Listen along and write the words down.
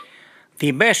The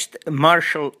best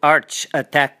martial arts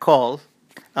attack call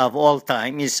of all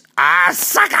time is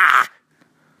Asaka!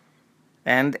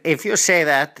 And if you say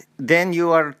that, then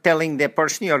you are telling the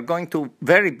person you are going to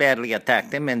very badly attack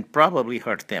them and probably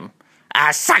hurt them.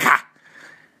 Asaka!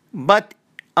 But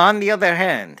on the other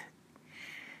hand,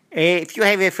 if you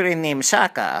have a friend named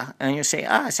Saka and you say,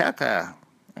 Saka,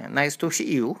 nice to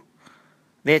see you,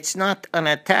 that's not an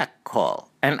attack call.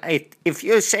 And if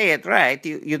you say it right,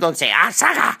 you don't say,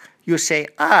 Saka! You say,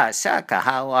 Saka,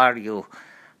 how are you?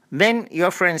 Then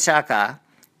your friend Saka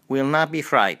will not be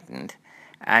frightened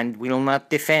and will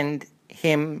not defend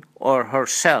him or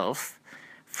herself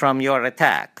from your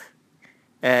attack.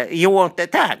 You won't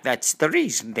attack. That's the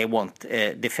reason they won't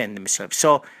defend themselves.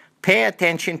 So pay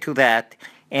attention to that.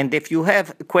 And if you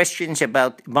have questions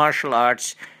about martial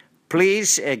arts,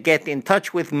 please get in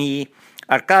touch with me,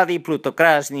 Arkady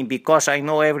Plutokrasny, because I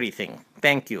know everything.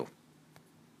 Thank you.